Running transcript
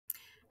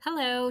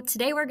Hello,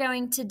 today we're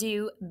going to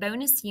do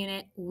bonus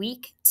unit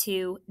week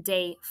 2,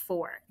 day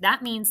 4.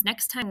 That means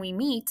next time we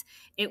meet,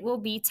 it will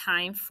be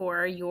time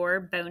for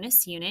your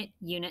bonus unit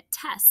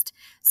test.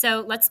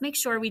 So let's make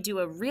sure we do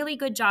a really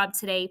good job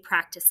today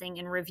practicing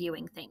and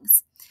reviewing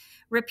things.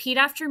 Repeat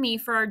after me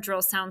for our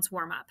drill sounds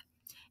warm up.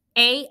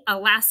 A,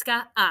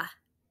 Alaska,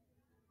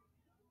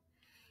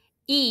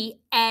 E,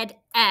 Ed,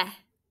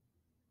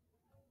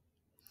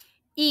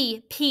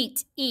 E,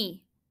 Pete,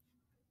 E,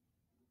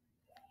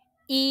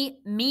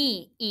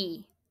 me,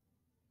 E.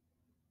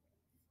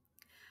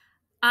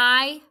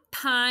 I,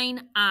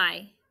 pine,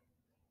 I,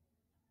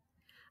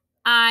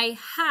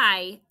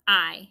 hi,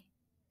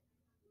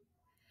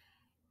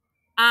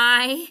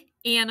 I,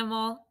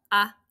 animal,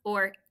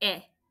 or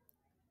I.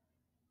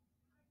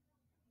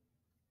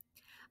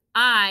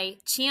 I,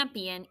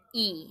 champion,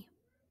 E.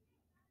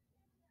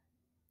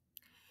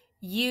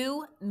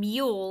 You,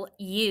 mule,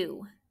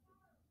 U.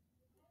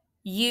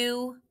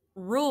 You,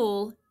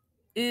 rule,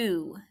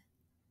 oo.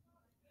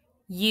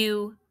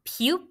 You,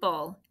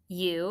 pupil,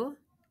 U.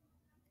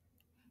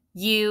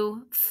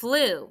 You,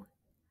 flew,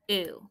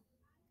 oo.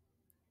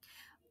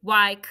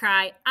 Y,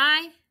 cry,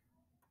 I.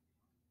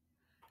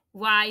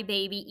 Y,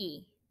 baby,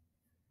 E.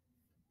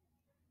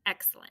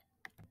 Excellent.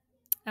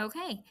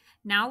 Okay,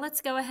 now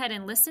let's go ahead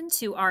and listen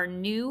to our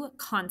new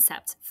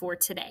concept for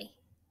today.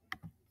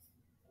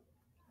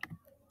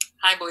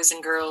 Hi, boys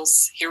and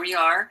girls. Here we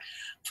are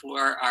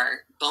for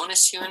our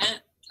bonus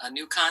unit, a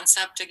new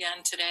concept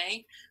again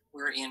today.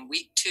 We're in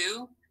week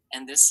 2,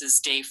 and this is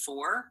day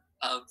 4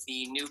 of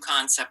the new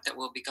concept that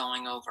we'll be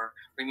going over.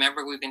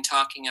 Remember, we've been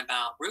talking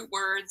about root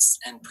words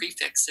and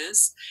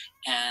prefixes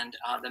and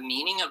the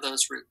meaning of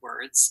those root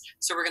words.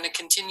 So we're going to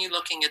continue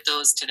looking at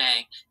those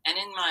today. And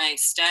in my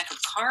stack of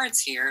cards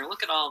here,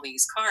 look at all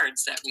these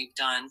cards that we've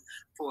done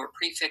for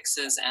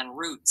prefixes and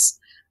roots.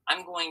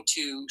 I'm going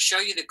to show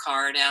you the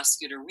card,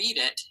 ask you to read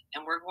it,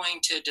 and we're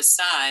going to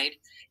decide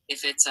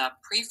if it's a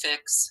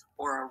prefix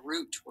or a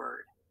root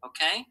word,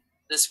 okay?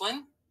 This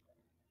one,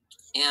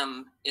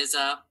 M, is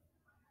a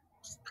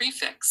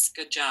prefix.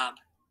 Good job.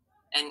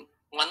 And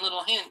one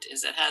little hint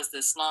is it has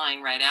this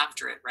line right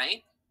after it,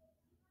 right?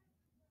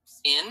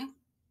 In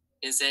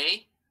is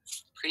a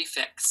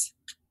prefix.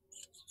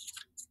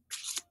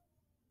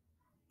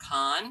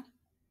 Con,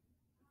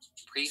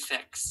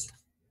 prefix.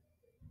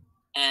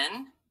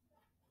 N,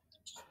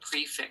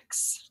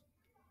 prefix.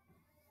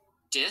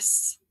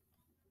 Dis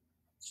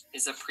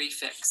is a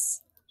prefix.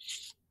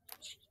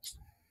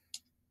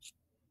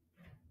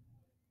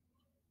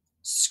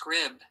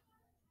 Scrib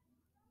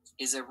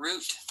is a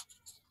root.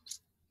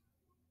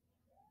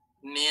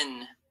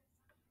 Min,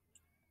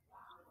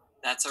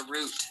 that's a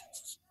root.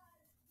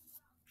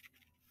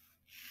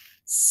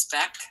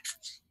 Spec,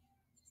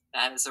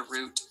 that is a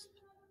root.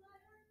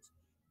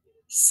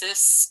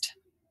 Cyst,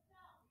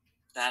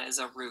 that is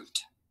a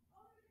root.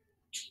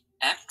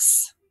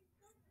 X,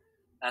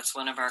 that's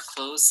one of our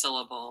closed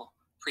syllable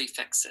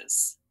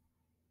prefixes.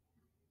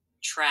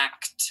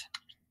 Tract,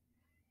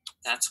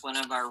 that's one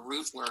of our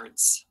root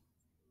words.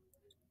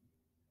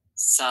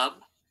 Sub,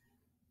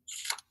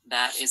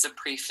 that is a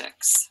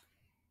prefix.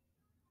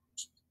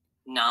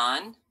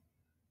 Non,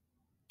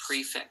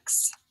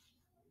 prefix.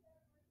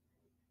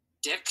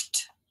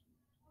 Dict,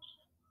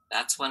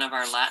 that's one of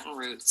our Latin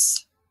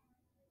roots.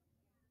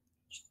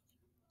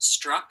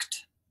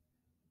 Struct,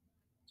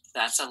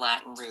 that's a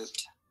Latin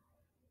root.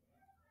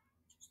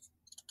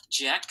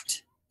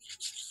 Ject,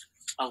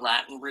 a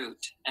Latin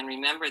root. And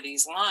remember,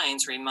 these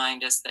lines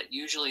remind us that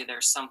usually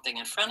there's something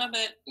in front of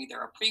it, either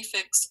a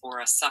prefix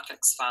or a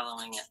suffix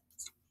following it.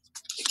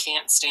 It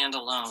can't stand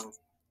alone.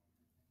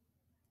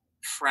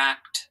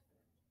 Fract,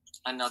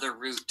 another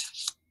root.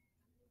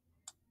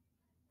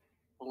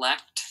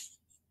 Lect,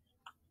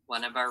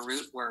 one of our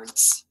root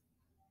words.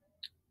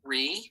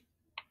 Re,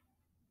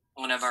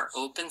 one of our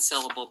open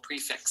syllable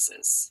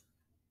prefixes.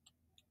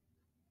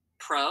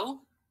 Pro,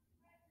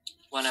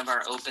 one of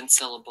our open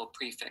syllable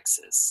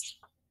prefixes.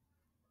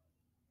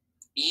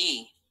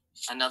 E,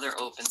 another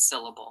open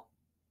syllable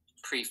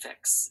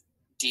prefix.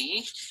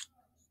 D,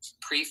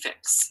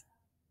 prefix.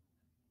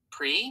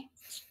 Pre,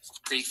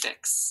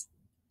 prefix.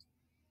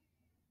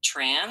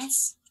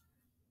 Trans,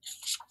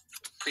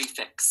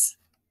 prefix.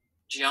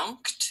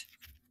 Junct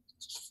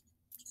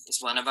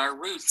is one of our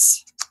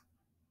roots.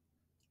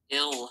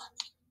 Ill,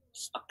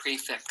 a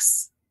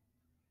prefix.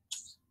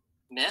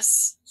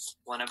 Miss,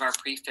 one of our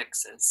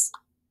prefixes.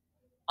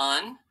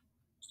 Un,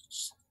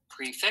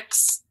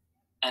 prefix.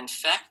 And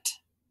fect,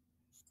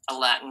 a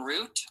Latin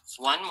root.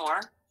 One more.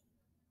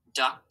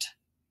 Duct,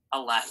 a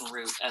Latin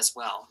root as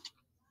well.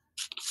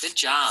 Good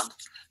job.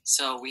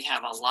 So we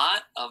have a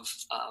lot of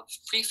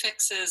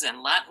prefixes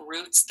and Latin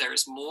roots.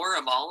 There's more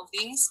of all of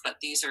these, but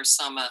these are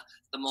some of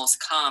the most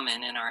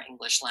common in our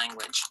English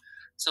language.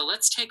 So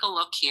let's take a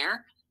look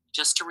here,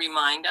 just to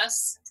remind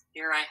us.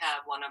 Here I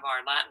have one of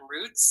our Latin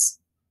roots.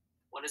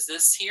 What does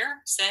this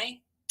here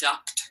say?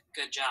 Duct.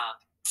 Good job.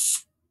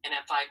 And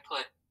if I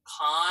put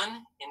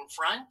con in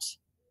front,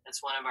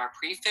 that's one of our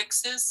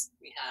prefixes.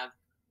 We have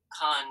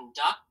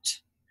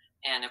conduct.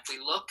 And if we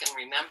look and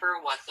remember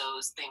what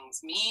those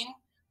things mean,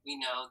 we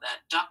know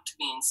that duct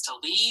means to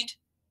lead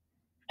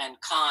and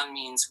con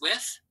means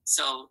with.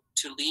 So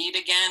to lead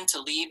again,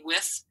 to lead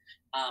with.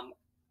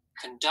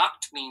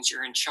 Conduct means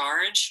you're in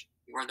charge.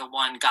 You're the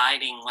one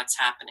guiding what's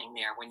happening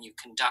there when you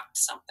conduct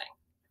something.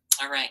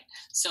 All right,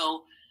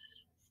 so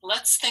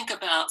let's think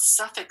about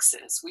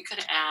suffixes. We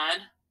could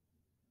add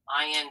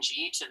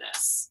ing to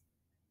this.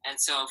 And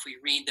so if we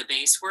read the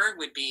base word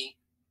would be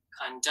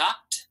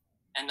conduct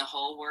and the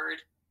whole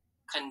word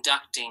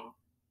conducting.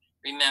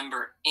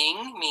 Remember,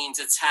 ing means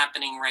it's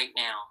happening right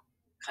now.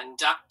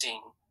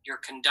 Conducting, you're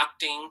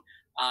conducting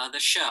the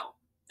show.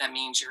 That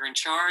means you're in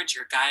charge,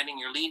 you're guiding,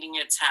 you're leading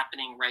it, it's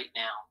happening right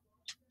now.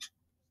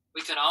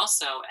 We could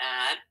also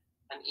add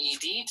an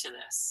ed to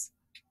this.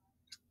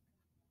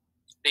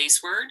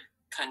 Base word,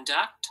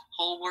 conduct,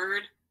 whole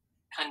word,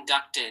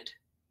 conducted.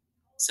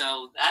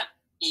 So that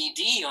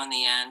ed on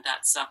the end,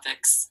 that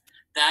suffix,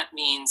 that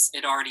means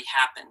it already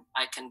happened.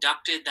 I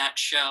conducted that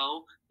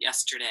show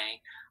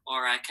yesterday,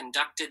 or I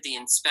conducted the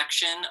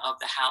inspection of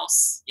the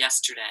house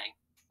yesterday.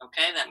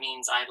 Okay, that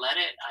means I led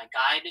it, I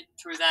guided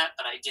through that,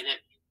 but I did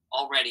it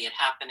already. It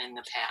happened in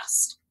the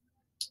past.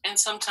 And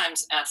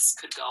sometimes s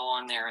could go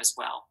on there as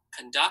well.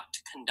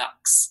 Conduct,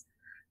 conducts.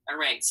 All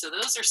right, so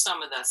those are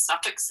some of the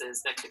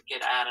suffixes that could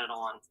get added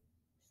on.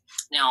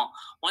 Now,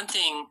 one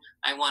thing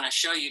I want to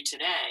show you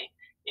today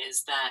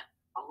is that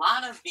a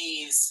lot of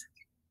these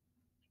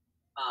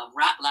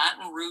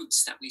Latin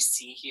roots that we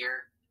see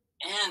here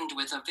end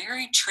with a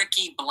very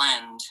tricky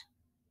blend.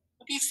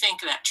 What do you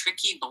think that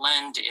tricky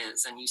blend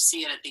is? And you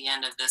see it at the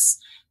end of this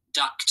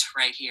duct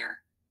right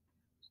here.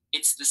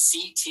 It's the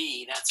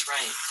CT, that's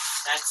right.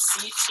 That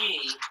CT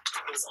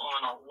is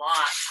on a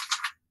lot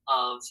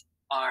of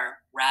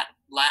our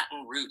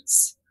Latin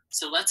roots.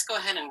 So let's go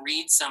ahead and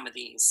read some of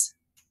these.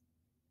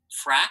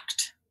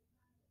 Fract,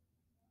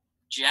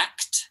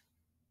 ject,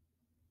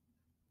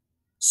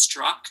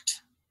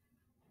 struct,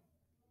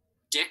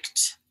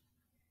 dict,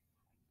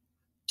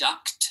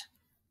 duct,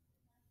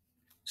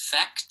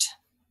 fect,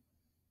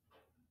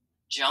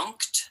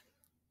 junct,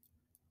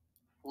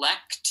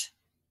 lect,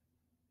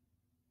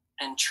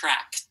 and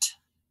tract.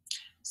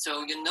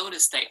 So you'll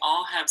notice they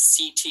all have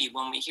CT.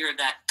 When we hear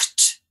that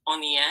kt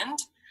on the end,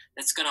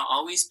 that's going to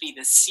always be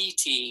the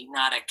CT,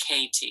 not a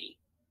KT.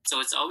 So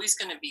it's always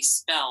going to be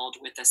spelled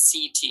with a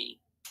CT.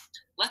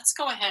 Let's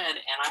go ahead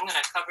and I'm going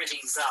to cover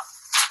these up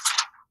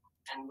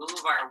and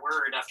move our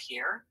word up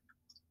here.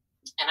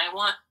 And I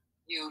want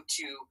you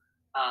to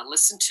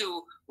listen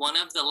to one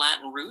of the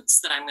Latin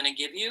roots that I'm going to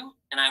give you,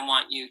 and I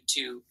want you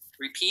to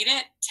repeat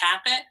it,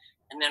 tap it,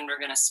 and then we're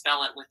going to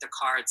spell it with the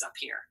cards up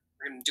here.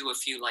 We're going to do a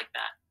few like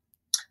that.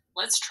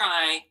 Let's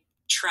try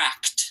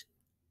tract.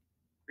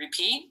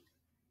 Repeat.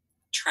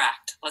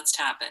 Tract. Let's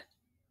tap it.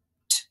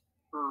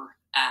 T-r-a-c-t.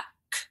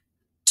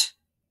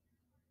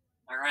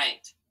 All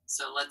right.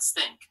 So let's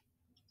think.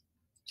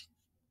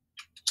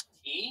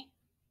 T.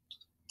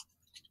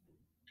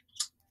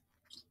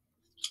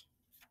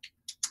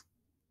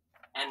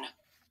 And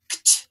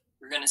kt.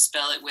 We're going to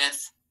spell it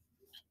with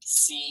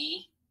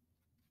C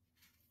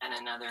and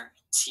another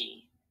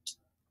T.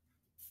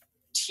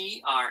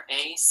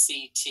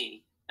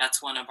 T-R-A-C-T.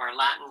 That's one of our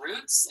Latin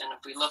roots. And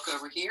if we look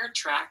over here,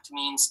 tract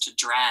means to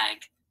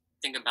drag.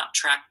 Think about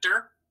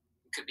tractor.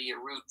 It could be a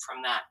root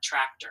from that,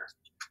 tractor.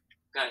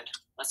 Good.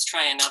 Let's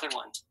try another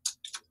one.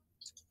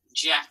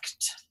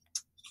 Ject.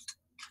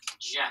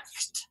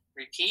 Ject.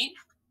 Repeat.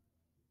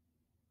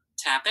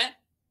 Tap it.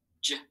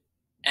 J-e-k-t.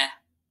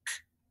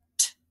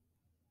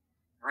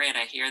 All right,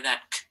 I hear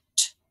that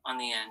k-t on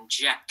the end.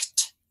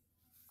 Ject.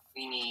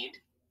 We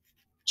need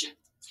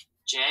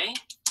J,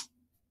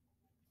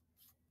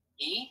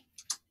 E,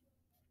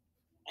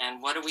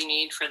 and what do we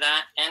need for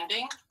that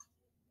ending?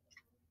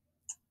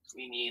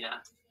 We need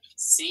a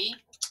C,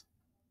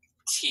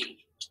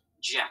 T,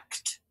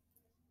 ject,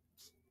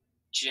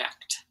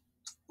 ject.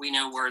 We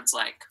know words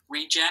like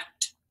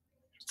reject,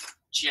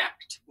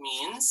 ject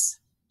means,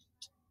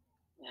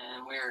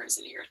 and where is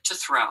it here? To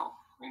throw.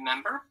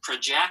 Remember,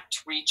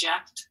 project,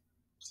 reject,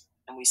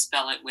 and we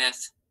spell it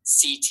with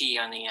CT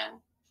on the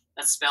end.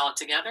 Let's spell it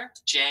together,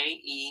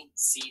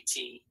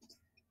 J-E-C-T.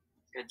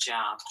 Good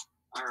job.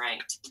 All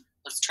right,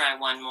 let's try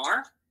one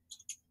more.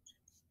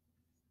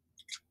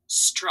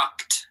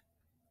 Struct,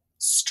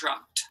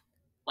 struct,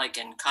 like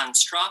in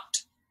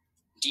construct,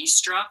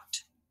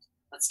 destruct.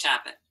 Let's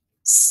tap it.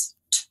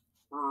 S-t-r-u-c-t.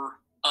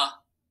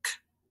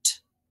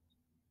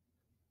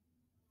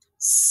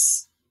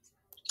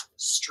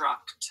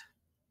 Struct.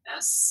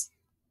 S-T.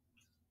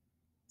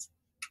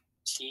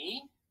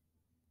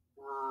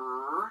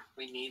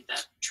 We need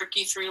that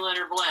tricky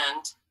three-letter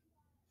blend.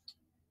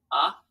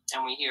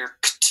 And we hear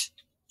kt.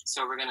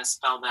 So we're going to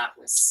spell that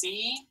with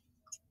C.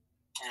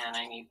 And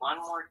I need one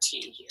more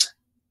T here.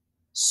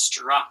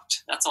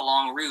 Struct. That's a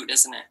long root,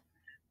 isn't it?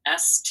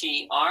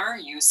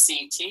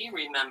 S-T-R-U-C-T.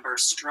 Remember,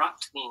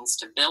 struct means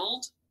to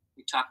build.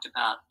 We talked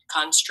about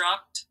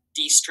construct,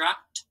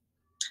 destruct.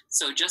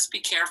 So just be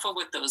careful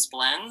with those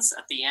blends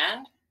at the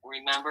end.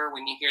 Remember,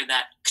 when you hear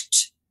that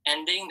kt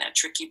ending, that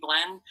tricky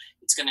blend,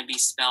 it's going to be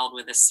spelled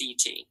with a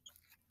CT.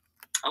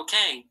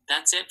 Okay,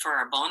 that's it for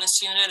our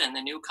bonus unit and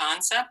the new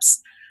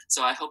concepts.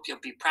 So I hope you'll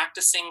be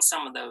practicing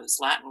some of those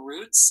Latin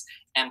roots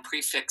and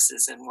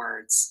prefixes in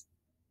words.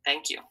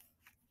 Thank you.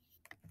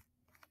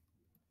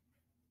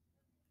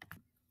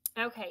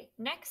 Okay,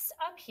 next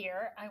up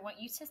here, I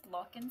want you to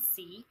look and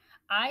see.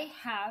 I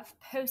have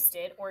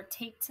posted or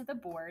taped to the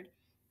board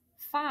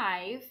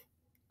 5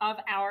 of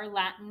our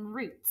Latin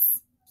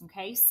roots.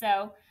 Okay,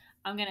 so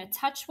I'm going to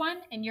touch one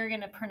and you're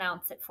going to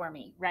pronounce it for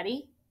me.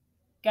 Ready?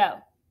 Go.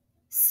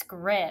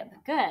 Scrib.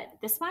 Good.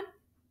 This one?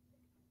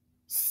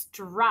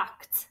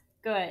 Struct.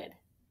 Good.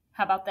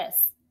 How about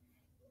this?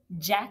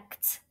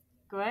 Ject.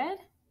 Good.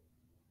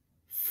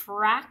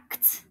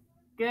 Fract.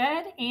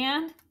 Good.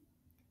 And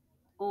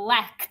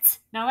lect.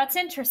 Now that's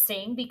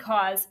interesting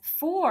because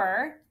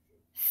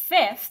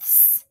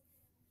 4/5,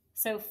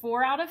 so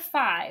 4 out of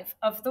 5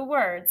 of the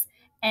words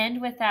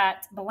end with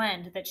that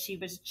blend that she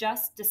was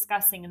just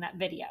discussing in that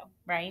video,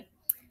 right?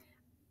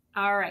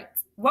 All right.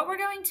 What we're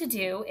going to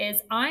do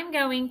is I'm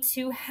going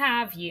to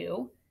have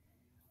you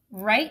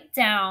write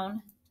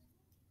down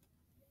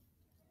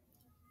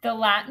the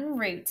Latin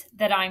root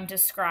that I'm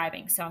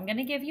describing. So I'm going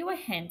to give you a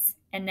hint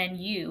and then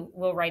you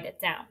will write it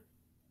down.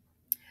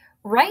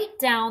 Write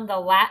down the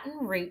Latin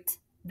root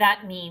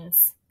that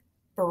means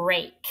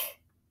break.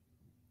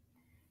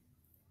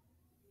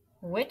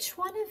 Which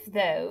one of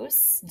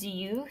those do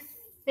you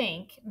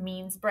think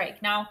means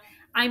break? Now,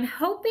 I'm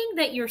hoping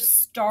that you're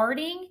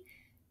starting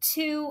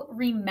to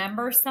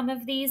remember some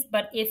of these,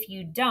 but if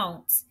you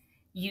don't,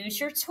 use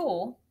your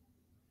tool,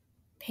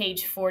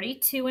 page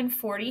 42 and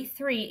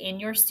 43 in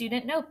your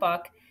student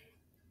notebook,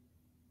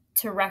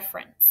 to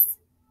reference.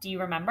 Do you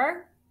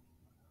remember?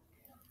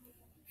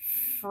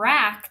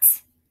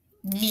 Fract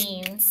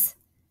means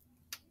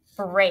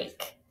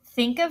break.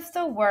 Think of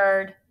the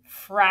word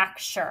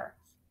fracture.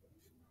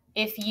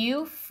 If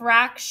you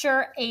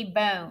fracture a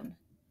bone,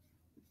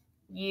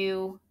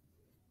 you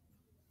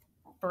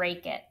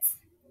break it.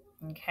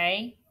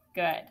 Okay,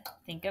 good.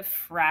 Think of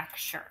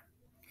fracture.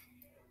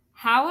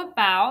 How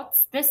about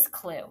this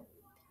clue?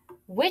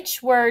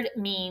 Which word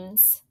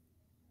means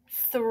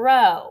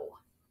throw?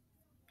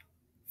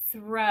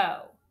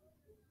 Throw.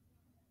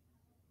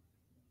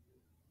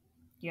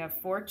 You have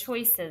 4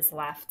 choices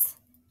left.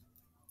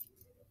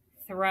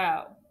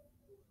 Throw.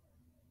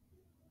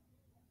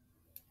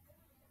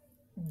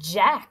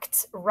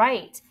 Ject,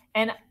 right.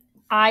 And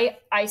I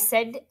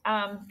said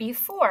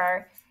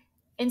before,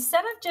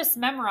 instead of just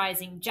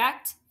memorizing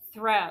ject,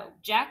 throw,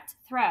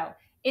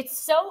 it's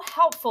so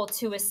helpful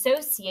to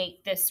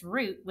associate this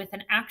root with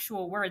an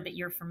actual word that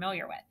you're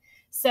familiar with.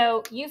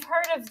 So you've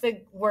heard of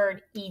the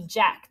word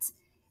eject.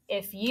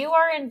 If you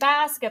are in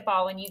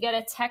basketball and you get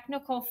a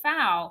technical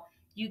foul,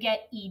 you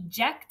get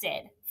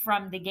ejected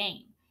from the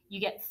game. You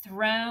get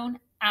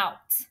thrown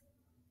out.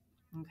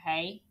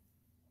 Okay?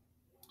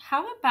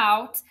 How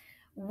about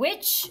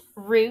which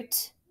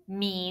root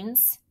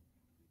means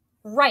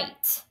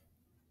right?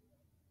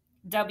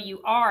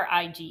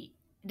 W-R-I-T-E,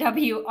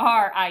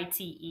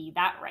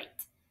 that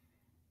right.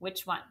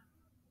 Which one?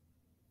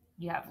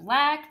 You have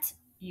lect,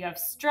 you have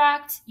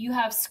struct, you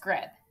have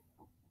scrib.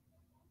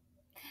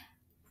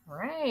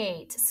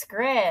 Right,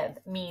 scrib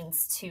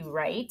means to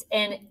write.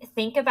 And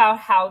think about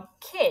how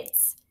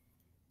kids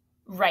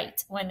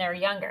write when they're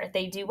younger.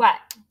 They do what?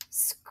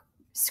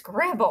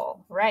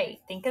 Scribble, right.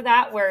 Think of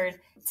that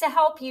word to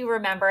help you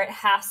remember it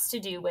has to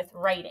do with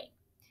writing.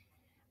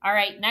 All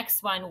right,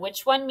 next one.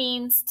 Which one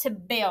means to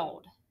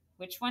build?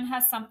 Which one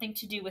has something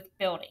to do with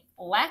building?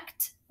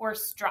 Lect or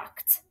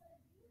struct?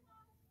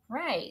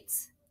 Right,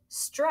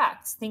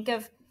 struct. Think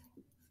of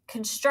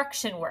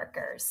construction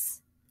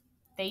workers.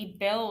 They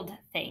build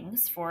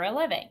things for a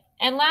living.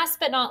 And last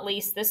but not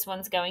least, this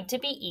one's going to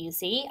be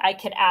easy. I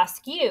could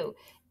ask you,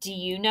 do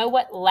you know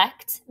what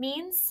lect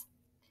means?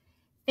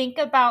 Think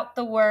about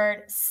the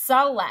word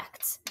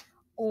select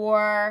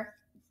or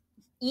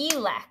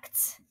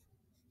elect.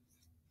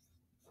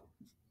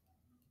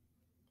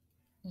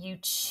 You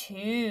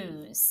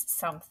choose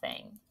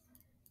something.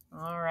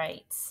 All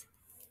right.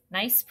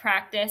 Nice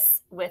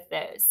practice with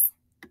those.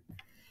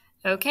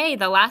 Okay,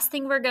 the last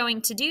thing we're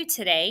going to do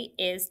today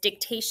is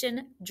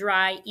dictation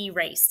dry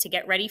erase to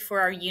get ready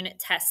for our unit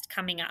test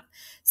coming up.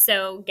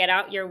 So get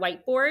out your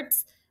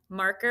whiteboards,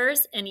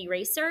 markers, and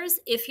erasers.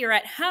 If you're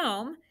at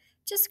home,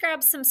 just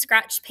grab some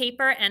scratch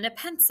paper and a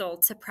pencil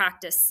to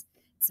practice.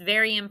 It's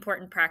very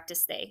important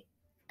practice day.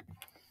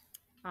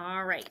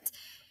 All right.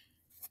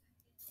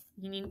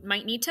 You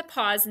might need to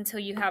pause until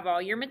you have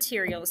all your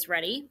materials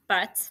ready,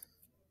 but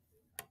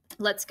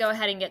let's go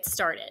ahead and get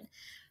started.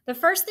 The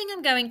first thing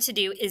I'm going to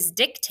do is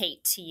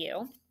dictate to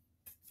you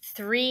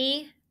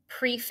 3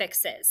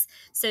 prefixes.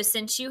 So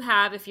since you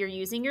have, if you're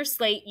using your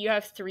slate, you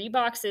have 3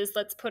 boxes.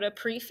 Let's put a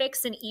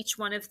prefix in each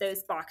one of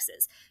those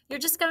boxes. You're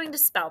just going to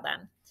spell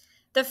them.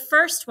 The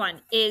first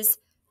one is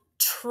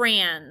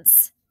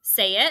trans.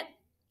 Say it.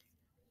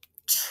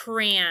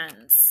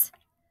 Trans.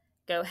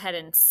 Go ahead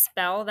and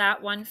spell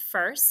that one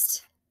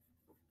first.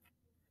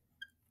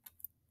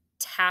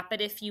 Tap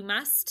it if you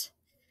must.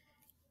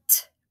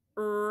 T,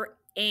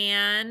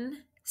 and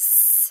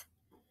s.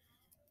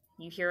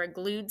 You hear a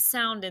glued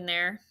sound in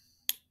there.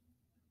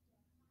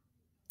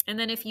 And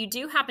then if you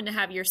do happen to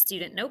have your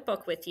student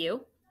notebook with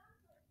you,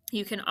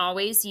 you can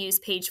always use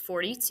page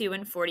 42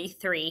 and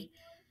 43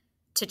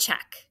 to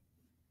check.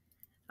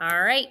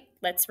 All right,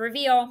 let's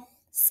reveal.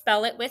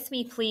 Spell it with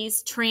me,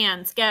 please.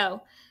 Trans,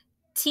 go.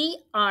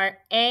 Trans,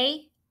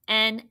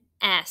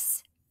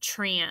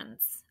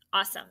 trans.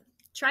 Awesome.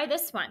 Try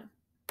this one.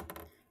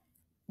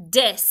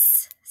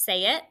 Dis,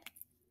 say it.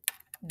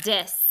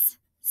 Dis,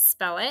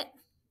 spell it.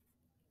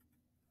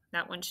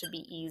 That one should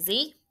be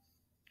easy.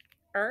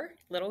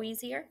 Little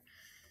easier.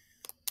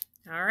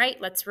 All right,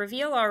 let's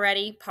reveal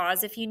already.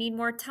 Pause if you need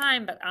more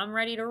time, but I'm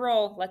ready to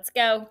roll. Let's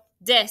go.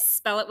 Dis,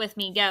 spell it with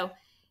me. Go.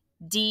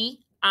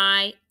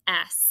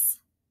 D-I-S.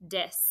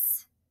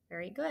 Dis.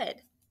 Very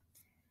good.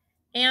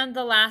 And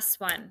the last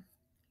one.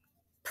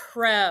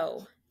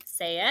 Pro.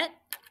 Say it.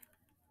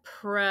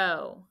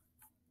 Pro.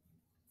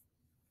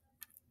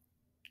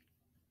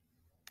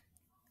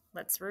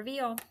 Let's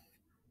reveal.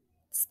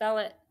 Spell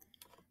it.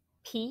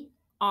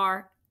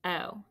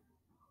 P-R-O.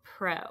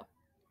 Pro.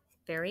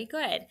 Very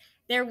good.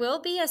 There will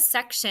be a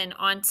section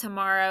on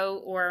tomorrow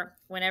or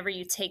whenever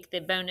you take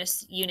the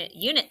bonus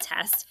unit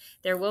test,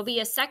 there will be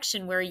a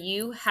section where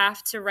you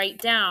have to write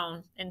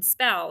down and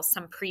spell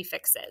some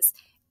prefixes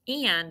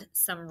and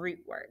some root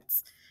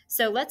words.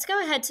 So let's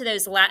go ahead to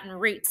those Latin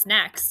roots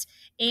next,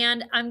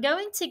 and I'm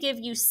going to give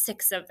you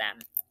 6 of them.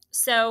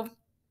 So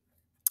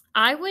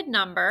I would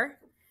number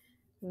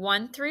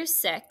 1 through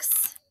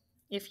 6.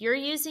 If you're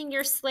using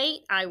your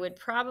slate, I would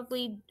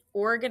probably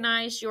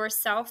organize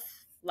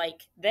yourself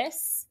like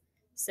this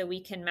so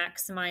we can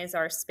maximize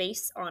our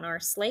space on our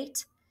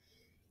slate.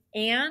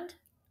 And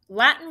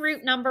Latin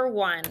root number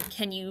 1,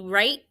 can you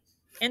write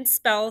and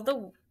spell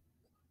the,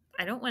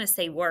 I don't want to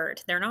say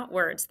word, they're not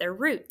words, they're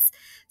roots.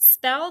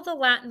 Spell the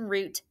Latin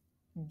root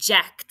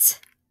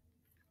ject.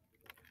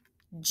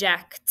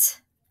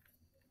 Ject.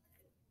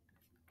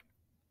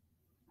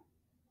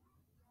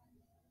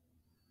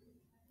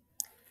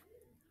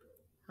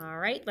 All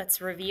right,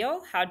 let's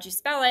reveal. How'd you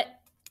spell it?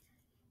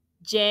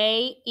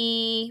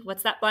 J-E,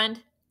 what's that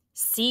blend?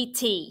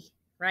 C-T.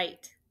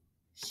 Right.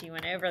 She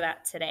went over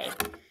that today.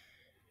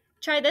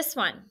 Try this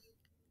one.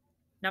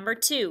 Number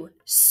 2,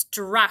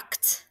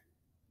 struct.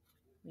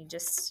 We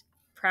just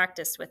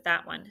practiced with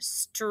that one.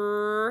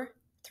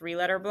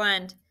 3-letter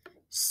blend.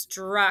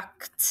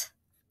 Struct.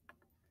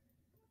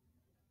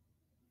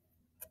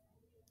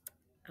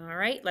 All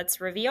right, let's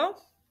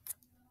reveal.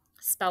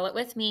 Spell it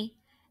with me.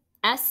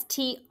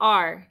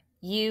 S-T-R-U-C-T.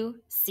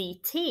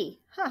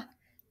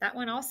 That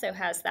one also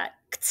has that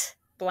kt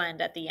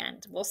blend at the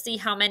end. We'll see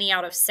how many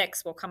out of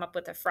 6 will come up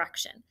with a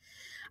fraction.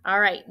 All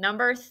right,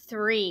 number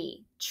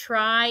 3,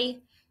 try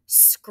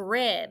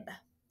scrib.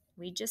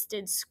 We just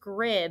did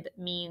scrib,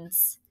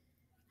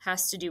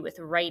 has to do with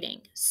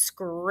writing.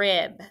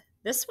 Scrib.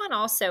 This one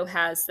also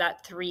has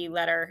that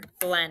 3-letter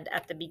blend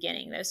at the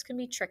beginning. Those can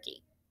be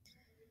tricky.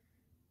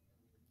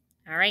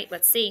 All right,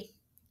 let's see.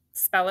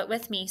 Spell it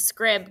with me.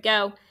 Scrib,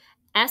 go.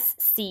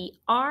 S-C-R-I-B.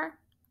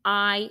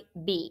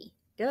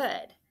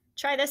 Good.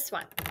 Try this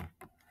one.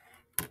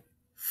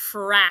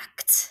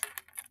 Fract.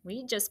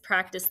 We just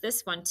practiced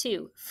this one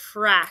too.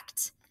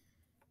 Fract.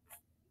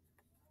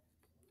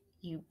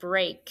 You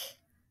break.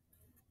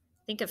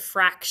 Think of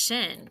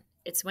fraction.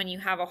 It's when you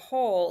have a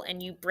whole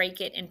and you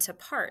break it into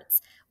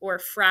parts. Or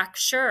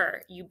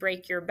fracture. You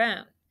break your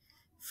bone.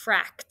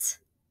 Fract.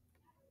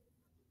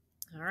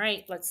 All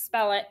right, let's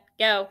spell it.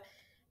 Go.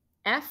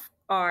 F-R-A-C-T.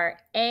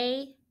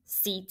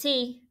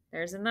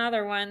 There's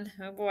another one.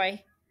 Oh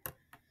boy.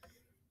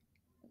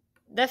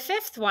 The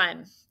 5th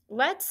one.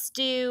 Let's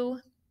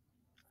do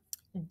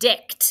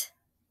dict,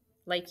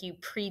 like you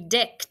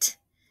predict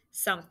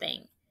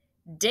something.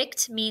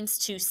 Dict means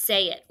to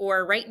say it,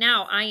 or right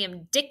now I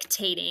am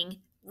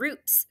dictating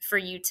roots for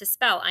you to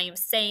spell. I am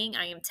saying,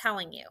 I am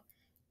telling you.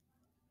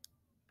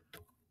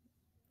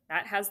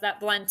 That has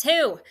that blend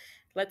too.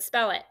 Let's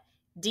spell it.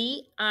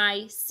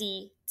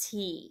 D-I-C-T.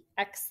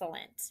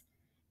 Excellent.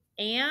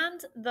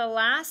 And the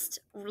last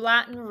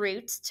Latin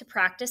root to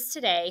practice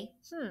today,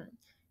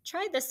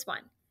 try this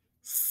one.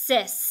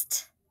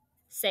 Cyst.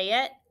 Say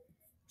it.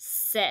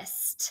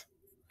 Cyst.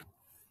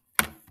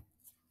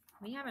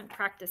 We haven't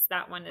practiced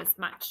that one as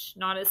much.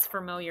 Not as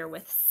familiar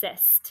with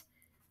cyst.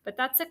 But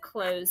that's a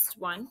closed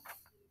one.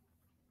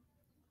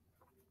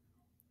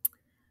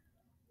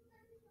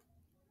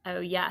 Oh,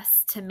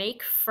 yes. To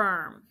make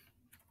firm.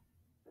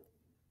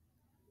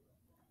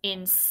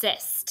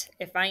 Insist.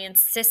 If I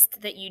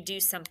insist that you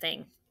do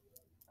something,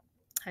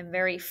 I'm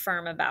very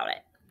firm about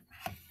it.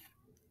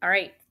 All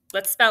right.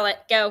 Let's spell it.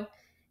 Go.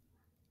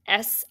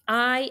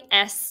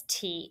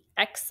 S-I-S-T.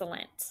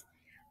 Excellent.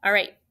 All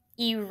right.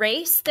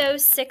 Erase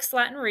those 6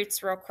 Latin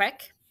roots real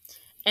quick.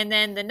 And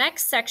then the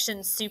next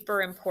section's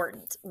super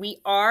important. We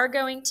are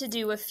going to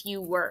do a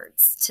few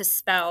words to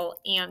spell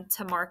and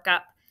to mark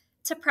up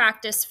to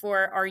practice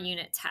for our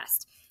unit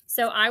test.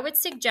 So I would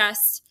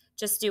suggest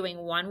just doing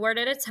one word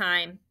at a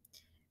time,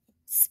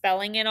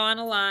 spelling it on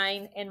a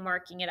line and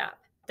marking it up.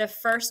 The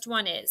first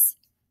one is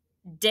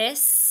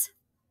disrupt.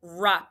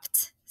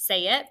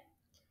 Say it.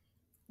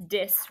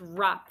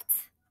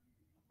 Disrupt.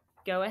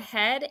 Go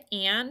ahead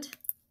and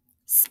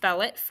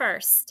spell it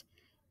first.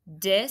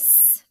 You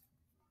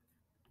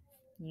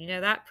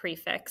know that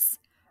prefix.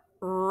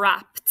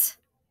 Rupt.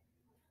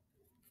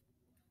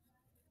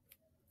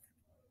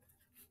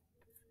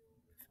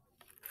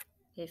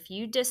 If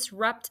you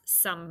disrupt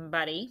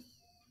somebody,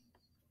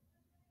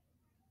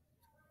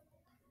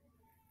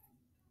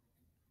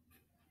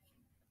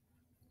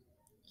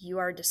 you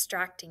are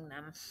distracting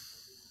them.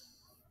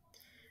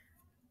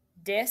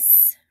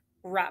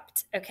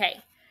 Disrupt. Okay,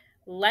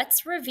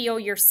 let's reveal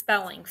your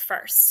spelling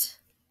first.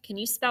 Can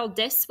you spell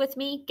dis with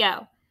me?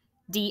 Go.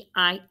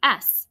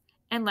 D-I-S.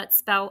 And let's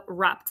spell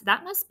rupt.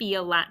 That must be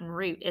a Latin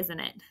root, isn't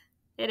it?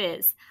 It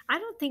is. I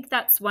don't think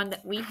that's one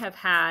that we have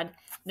had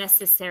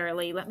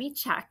necessarily. Let me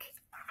check.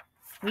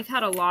 We've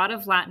had a lot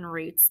of Latin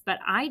roots, but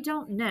I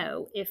don't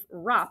know if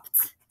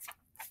rupt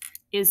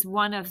is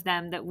one of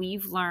them that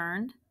we've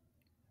learned.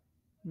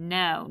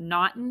 No,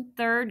 not in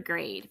third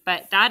grade,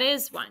 but that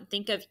is one.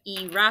 Think of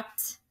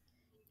erupt,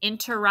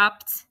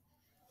 interrupt.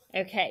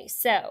 Okay,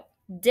 so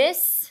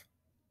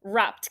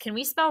disrupt. Can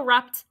we spell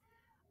rupt?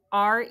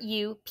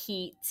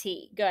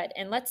 R-U-P-T. Good.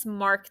 And let's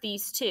mark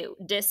these two.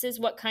 Dis is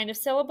what kind of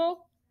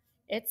syllable?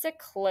 It's a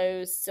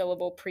closed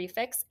syllable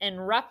prefix.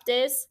 And rupt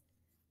is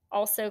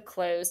also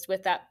closed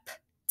with that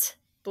p-t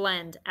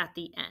blend at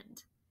the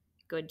end.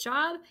 Good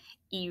job.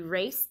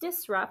 Erase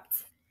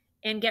disrupt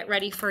and get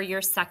ready for your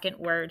second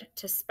word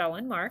to spell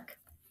and mark,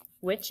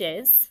 which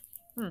is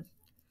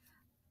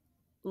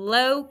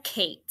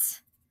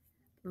locate.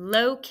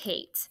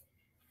 Locate.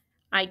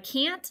 I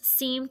can't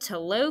seem to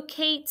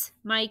locate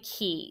my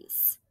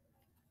keys.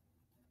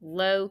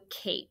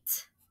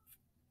 Locate.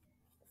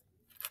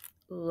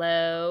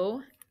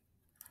 Locate.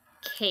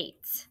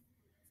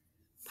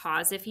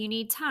 Pause if you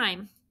need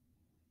time.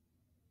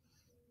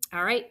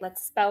 All right,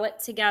 let's spell it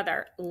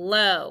together.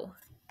 Low.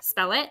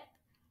 Spell it.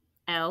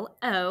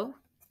 L-O.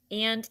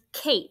 And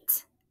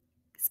Kate.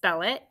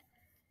 Spell it.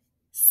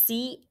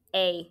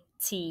 C-A-T-E.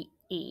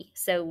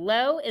 So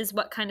low is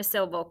what kind of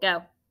syllable?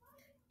 Go.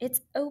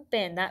 It's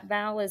open. That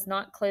vowel is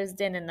not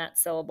closed in that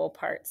syllable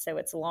part, so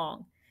it's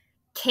long.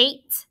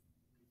 Kate.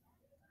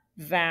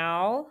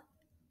 Vowel.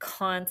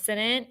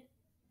 Consonant.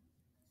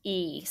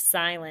 E.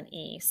 Silent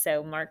E.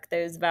 So mark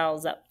those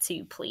vowels up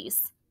too,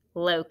 please.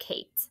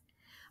 Locate.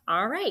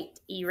 All right.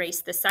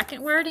 Erase the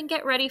second word and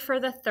get ready for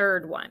the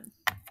third one.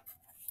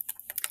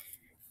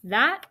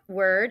 That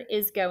word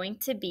is going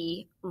to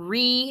be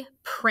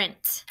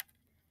reprint.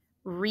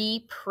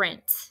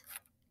 Reprint.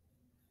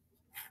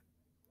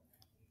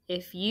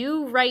 If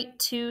you write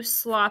too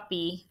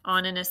sloppy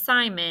on an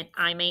assignment,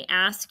 I may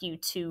ask you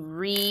to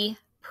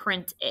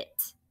reprint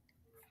it.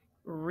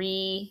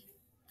 Reprint.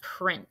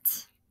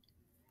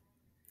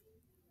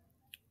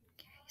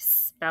 Okay,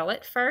 spell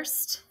it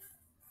first.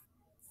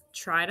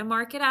 Try to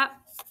mark it up.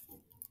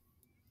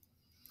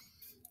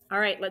 All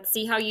right, let's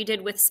see how you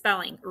did with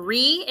spelling.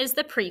 Re is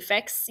the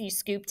prefix. You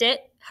scooped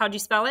it. How'd you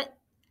spell it?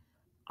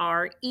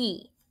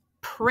 R-E.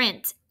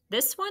 Print.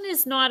 This one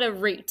is not a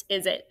root,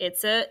 is it?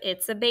 It's a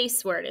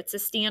base word. It's a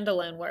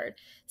standalone word.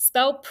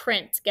 Spell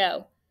print.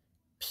 Go.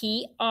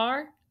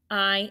 P-R-I-N-T.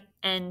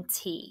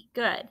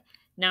 Good.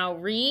 Now,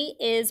 re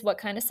is what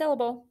kind of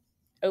syllable?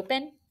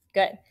 Open.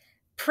 Good.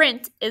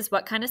 Print is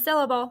what kind of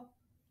syllable?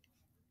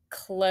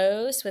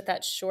 Close with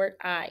that short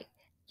I.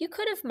 You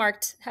could have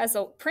marked,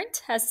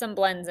 print has some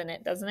blends in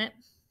it, doesn't it?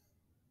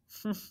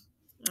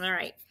 All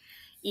right.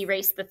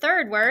 Erase the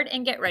third word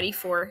and get ready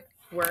for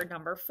word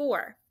number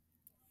 4.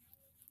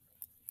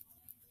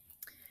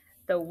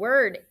 The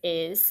word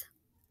is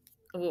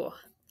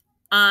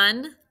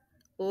unlikely.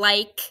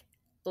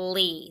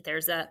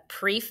 There's a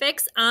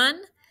prefix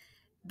un,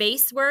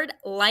 base word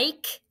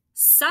like,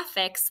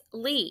 suffix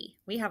ly.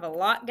 We have a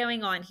lot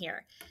going on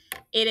here.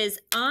 It is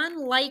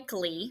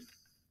unlikely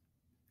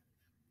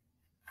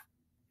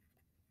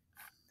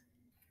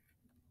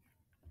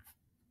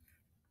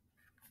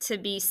to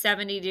be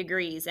 70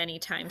 degrees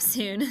anytime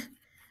soon.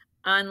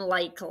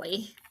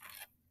 Unlikely.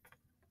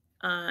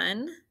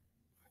 And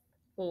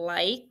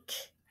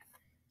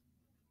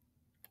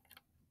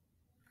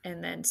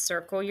then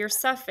circle your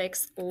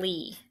suffix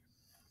ly.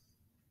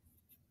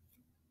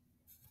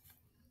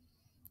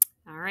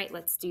 All right,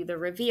 let's do the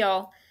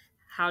reveal.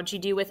 How'd you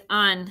do with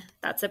un?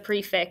 That's a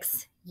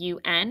prefix,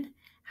 un.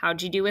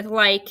 How'd you do with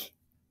like?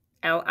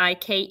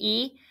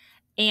 L-I-K-E.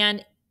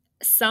 And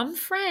some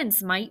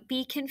friends might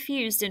be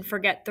confused and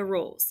forget the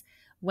rules.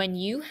 When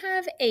you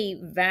have a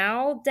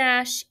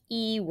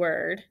vowel-e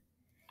word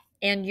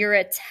and you're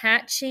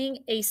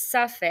attaching a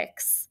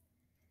suffix,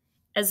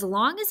 as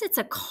long as it's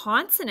a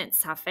consonant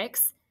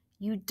suffix,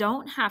 you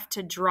don't have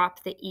to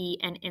drop the E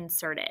and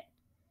insert it,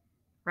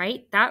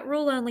 right? That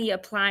rule only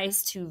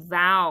applies to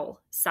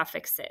vowel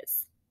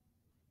suffixes.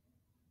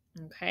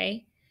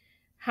 Okay?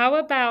 How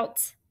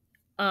about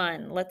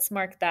un? Let's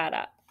mark that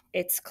up.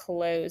 It's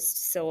closed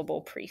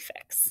syllable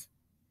prefix.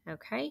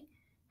 Okay?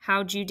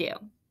 How'd you do?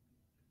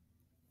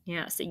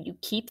 Yeah, so you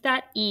keep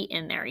that E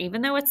in there.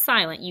 Even though it's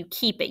silent, you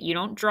keep it. You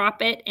don't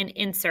drop it and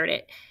insert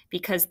it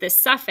because the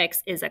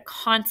suffix is a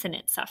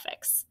consonant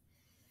suffix.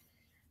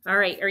 All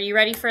right, are you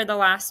ready for the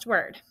last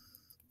word?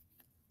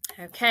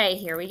 Okay,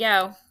 here we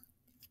go.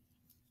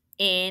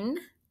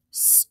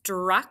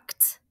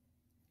 Instruct,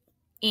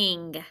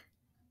 ing.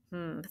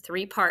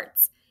 3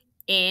 parts.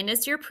 In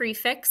is your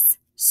prefix.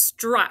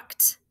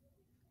 Struct.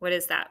 What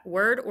is that?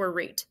 Word or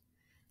root?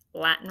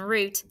 Latin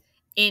root.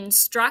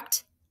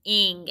 Instruct,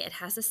 ing. It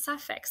has a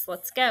suffix.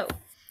 Let's go.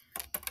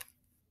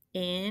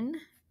 There's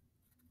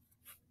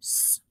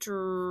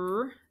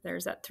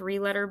that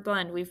 3-letter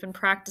blend. We've been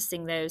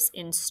practicing those.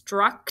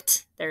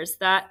 Instruct. There's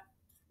that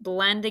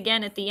blend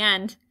again at the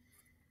end.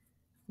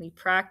 We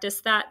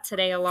practiced that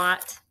today a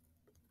lot.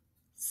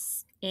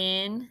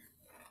 Instruct,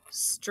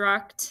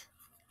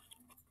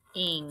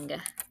 ing.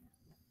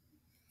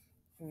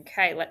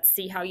 Okay, let's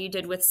see how you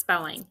did with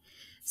spelling.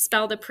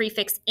 Spell the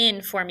prefix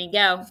in for me.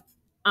 Go.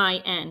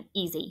 I-N.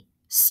 Easy.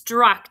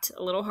 Struct.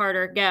 A little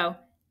harder. Go.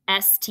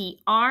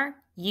 S-T-R-U-C-T.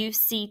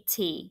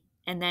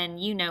 And then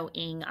you know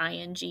ing,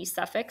 I-N-G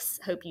suffix.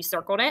 Hope you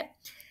circled it.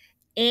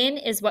 In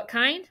is what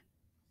kind?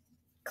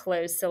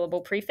 Closed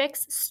syllable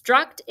prefix.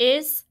 Struct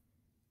is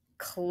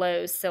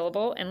closed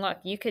syllable. And look,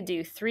 you could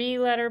do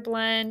 3-letter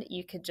blend.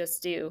 You could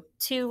just do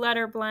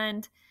 2-letter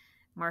blend.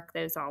 Mark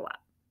those all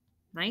up.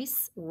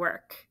 Nice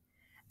work.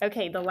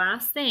 Okay, the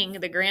last thing,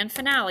 the grand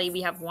finale,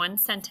 we have 1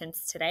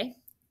 sentence today.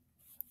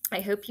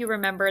 I hope you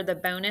remember the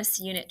bonus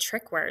unit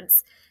trick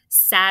words,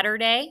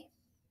 Saturday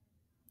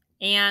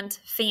and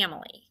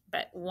family.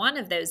 But one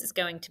of those is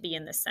going to be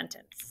in this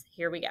sentence.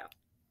 Here we go.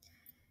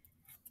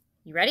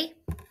 You ready?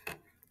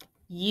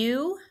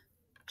 You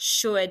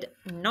should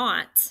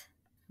not,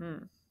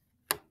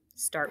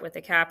 start with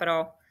a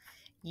capital.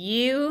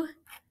 You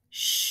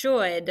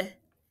should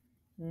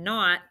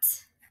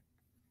not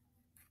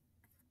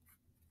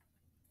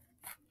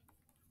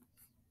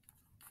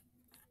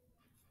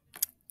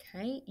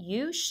Okay,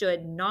 you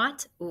should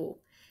not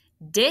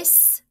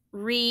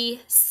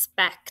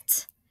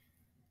disrespect.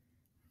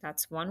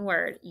 That's one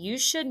word. You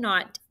should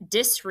not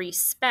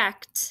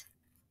disrespect.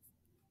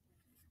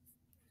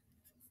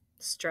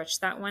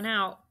 Stretch that one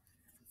out.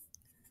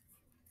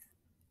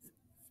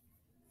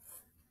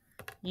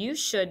 You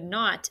should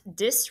not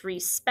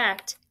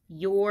disrespect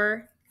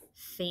your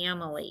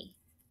family.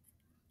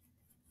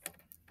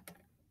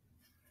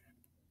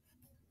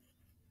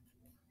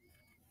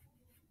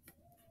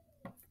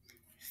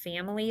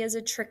 Family is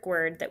a trick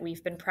word that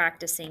we've been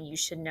practicing. You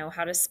should know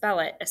how to spell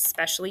it,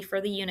 especially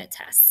for the unit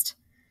test.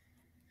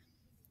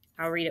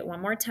 I'll read it one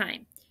more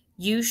time.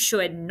 You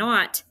should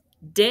not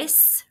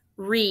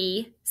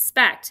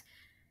disrespect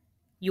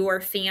your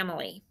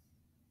family.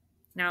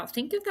 Now,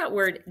 think of that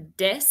word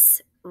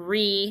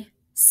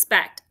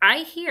disrespect.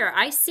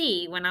 I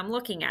see when I'm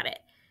looking at it.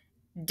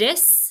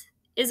 Dis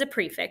is a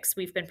prefix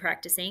we've been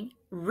practicing.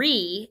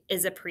 Re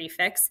is a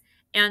prefix.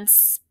 And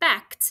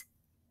spect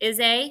is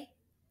a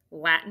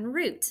Latin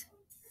root.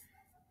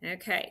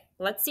 Okay,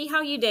 let's see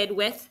how you did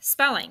with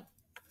spelling.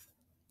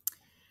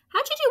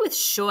 How'd you do with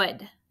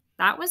should?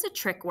 That was a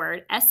trick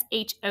word,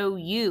 S-H-O-U-L-D.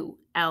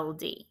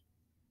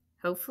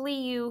 Hopefully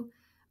you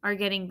are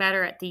getting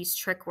better at these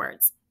trick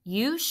words.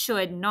 You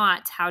should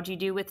not. How'd you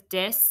do with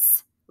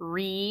disrespect?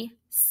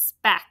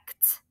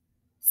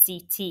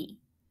 C-T.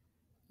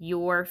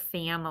 Your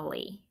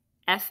family.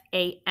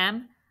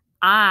 F-A-M-I-L-Y.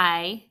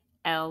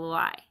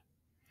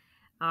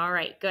 All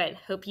right, good.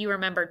 Hope you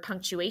remembered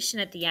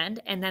punctuation at the end.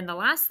 And then the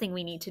last thing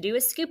we need to do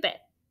is scoop it.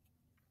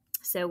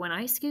 So when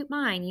I scoop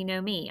mine, you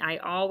know me, I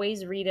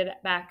always read it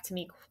back to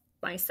me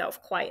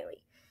myself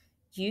quietly.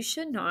 You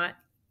should not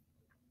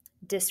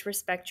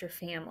disrespect your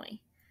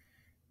family.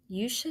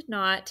 You should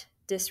not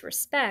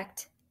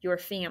disrespect your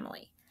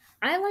family.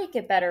 I like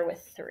it better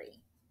with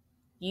 3.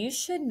 You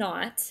should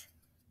not.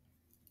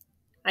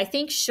 I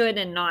think should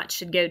and not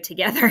should go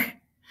together.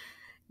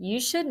 You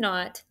should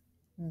not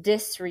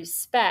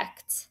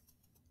disrespect,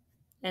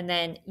 and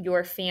then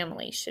your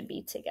family should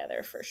be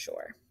together for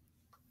sure.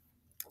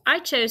 I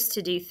chose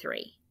to do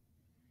 3.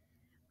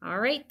 All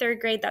right, 3rd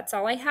grade, that's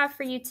all I have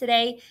for you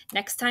today.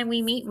 Next time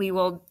we meet, we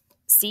will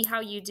see how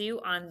you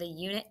do on the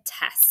unit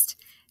test.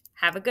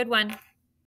 Have a good one.